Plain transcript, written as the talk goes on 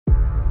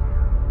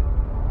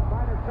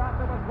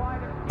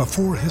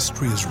Before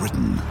history is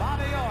written,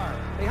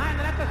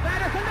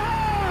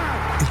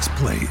 it's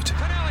played.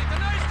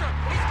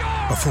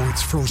 Before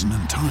it's frozen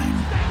in time,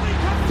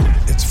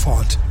 it's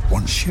fought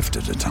one shift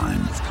at a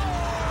time.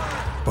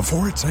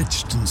 Before it's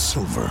etched in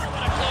silver,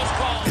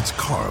 it's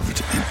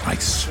carved in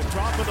ice.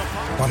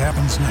 What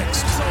happens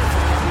next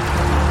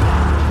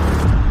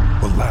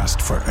will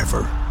last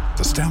forever.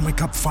 The Stanley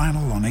Cup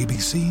Final on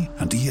ABC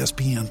and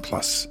ESPN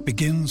Plus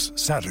begins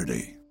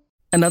Saturday.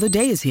 Another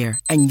day is here,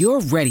 and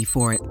you're ready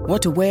for it.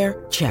 What to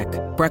wear? Check.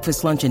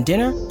 Breakfast, lunch, and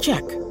dinner?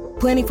 Check.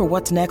 Planning for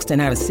what's next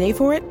and how to save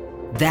for it?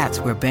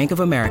 That's where Bank of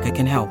America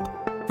can help.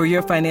 For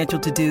your financial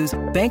to-dos,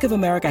 Bank of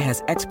America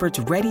has experts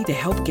ready to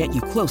help get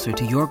you closer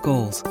to your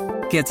goals.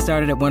 Get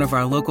started at one of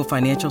our local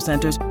financial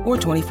centers or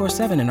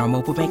 24/7 in our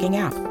mobile banking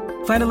app.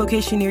 Find a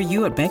location near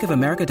you at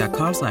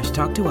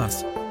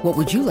bankofamerica.com/talktous. What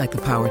would you like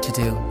the power to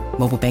do?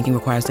 Mobile banking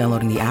requires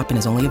downloading the app and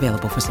is only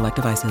available for select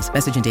devices.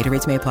 Message and data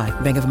rates may apply.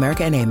 Bank of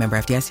America N.A., member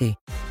FDIC.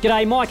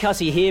 G'day, Mike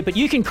Hussey here, but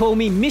you can call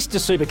me Mr.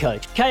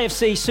 Supercoach.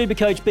 KFC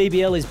Supercoach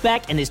BBL is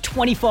back and there's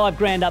 25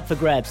 grand up for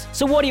grabs.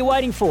 So what are you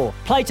waiting for?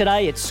 Play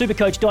today at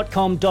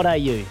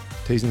supercoach.com.au.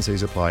 T's and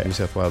C's apply. New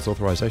South Wales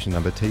authorisation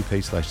number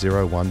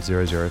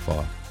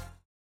TP/01005.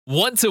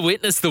 Want to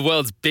witness the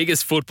world's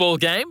biggest football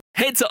game?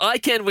 Head to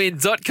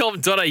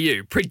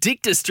iCanWin.com.au,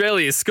 predict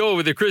Australia's score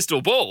with a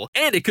crystal ball,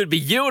 and it could be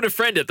you and a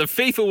friend at the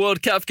FIFA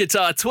World Cup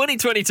Qatar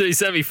 2022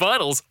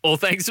 semi-finals, all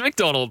thanks to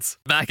McDonald's.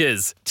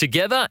 Maccas,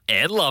 together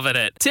and loving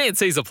it.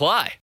 T&Cs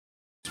apply.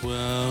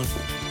 Well,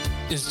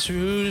 it's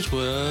true as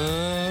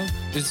well.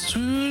 It's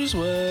true as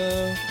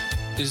well.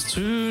 It's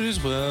true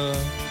as well.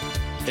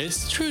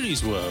 It's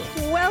Trudy's World.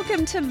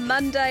 Welcome to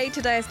Monday.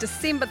 Today is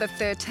December the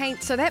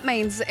 13th, so that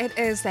means it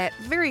is that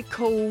very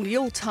cool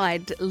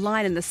Yuletide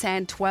line in the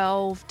sand,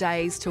 12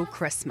 days till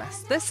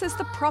Christmas. This is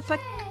the proper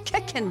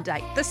kick-in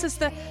date. This is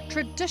the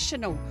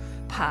traditional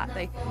part.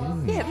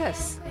 Yeah,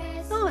 this.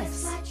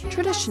 Nice.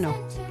 Traditional.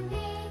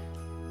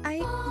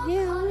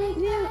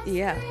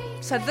 Yeah.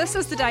 So this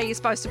is the day you're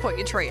supposed to put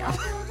your tree up.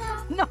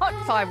 Not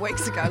 5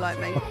 weeks ago like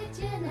me.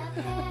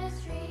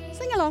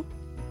 Sing along.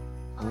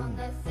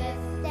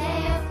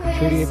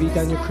 Trudy, have you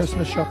done your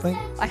Christmas shopping?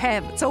 I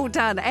have. It's all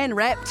done and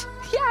wrapped.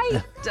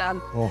 Yay!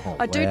 Done.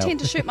 I do tend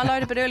to shoot my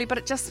load a bit early, but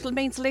it just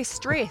means less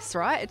stress,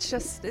 right? It's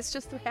just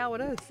how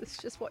it is. It's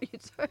just what you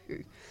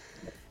do.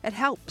 It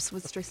helps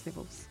with stress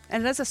levels.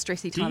 And it is a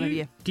stressy time of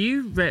year. Do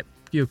you wrap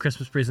your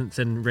Christmas presents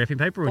in wrapping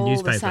paper or all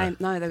newspaper? The same.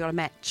 No, they've got to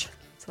match.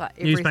 It's like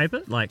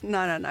newspaper? Like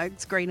No.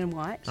 It's green and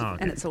white. Oh,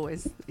 okay. And it's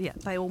always,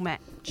 they all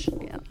match.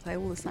 Yeah, they're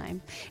all the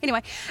same.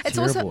 Anyway, it's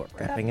Terrible also... at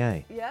wrapping,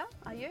 eh? Yeah,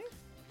 are you?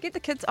 Get the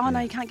kids... Oh, no,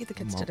 you can't get the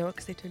kids to do it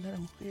because they're too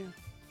little. Yeah.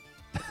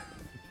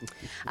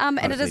 And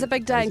it is a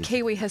big day in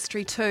Kiwi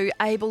history too.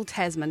 Abel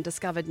Tasman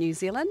discovered New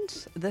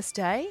Zealand this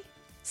day,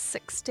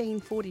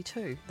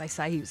 1642. They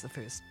say he was the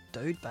first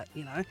dude, but,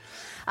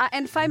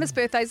 and famous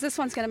birthdays. This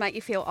one's going to make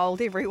you feel old,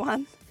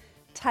 everyone.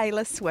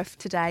 Taylor Swift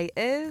today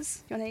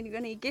is... You want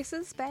any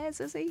guesses,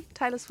 Baz, is he?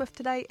 Taylor Swift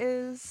today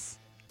is...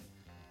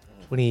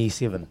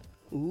 27.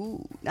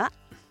 Ooh, nah.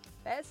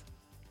 Baz?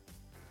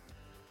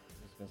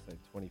 I was going to say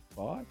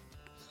 25.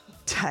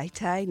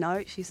 Tay,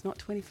 no, she's not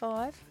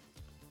 25.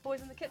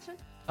 Boys in the kitchen?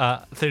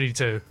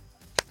 32.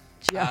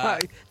 Joe,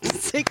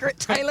 secret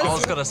Taylor. I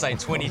was going to say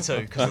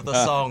 22 because of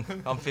the song.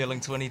 I'm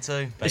feeling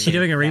 22. Is she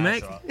doing a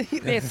remake?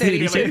 They're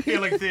 32.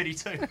 Feeling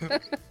 32.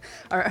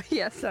 All right,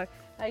 yeah, so,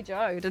 hey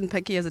Joe, didn't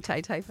pick you as a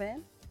Tay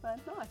fan, but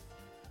nice.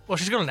 Well,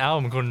 she's got an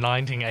album called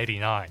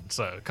 1989,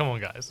 so come on,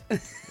 guys.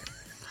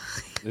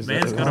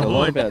 Man's got a a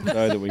lot point. about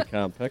Joe that we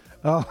can't pick.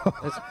 Oh,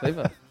 That's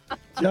clever.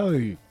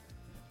 Joe.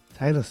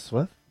 Taylor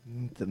Swift?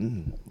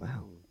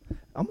 Wow.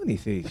 I'm only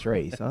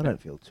 33, so I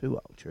don't feel too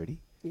old, Trudy.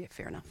 Yeah,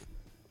 fair enough.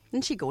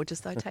 Isn't she gorgeous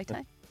though, Tay?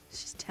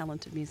 She's a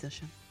talented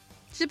musician.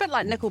 She's a bit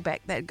like Nickelback,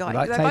 that guy.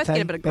 Like they Tay both Tay,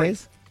 get a bit of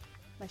grief. Bez?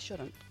 They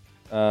shouldn't.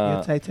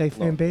 You're a Tay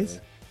fan, not Bez?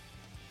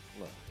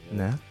 really.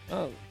 No.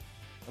 Oh,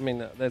 I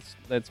mean,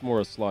 that's more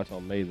a slight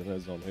on me than it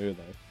is on her,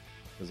 though.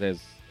 Because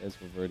as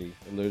we've already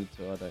alluded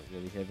to, I don't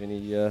really have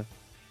any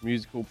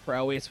musical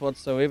prowess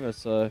whatsoever,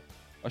 so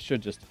I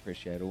should just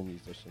appreciate all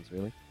musicians,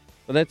 really.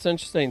 But that's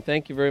interesting.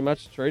 Thank you very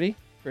much, Trudy.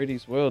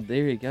 Trudy's World.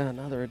 There you go,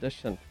 another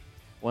edition.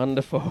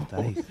 Wonderful.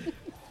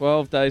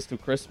 12 days till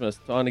Christmas.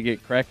 Time to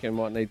get cracking.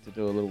 Might need to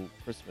do a little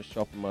Christmas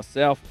shopping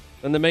myself.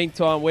 In the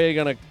meantime, we're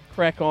going to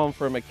crack on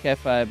from a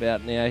cafe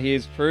about now.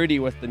 Here's Trudy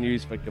with the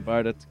news for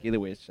Kubota. Together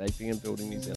we're shaping and building New Zealand.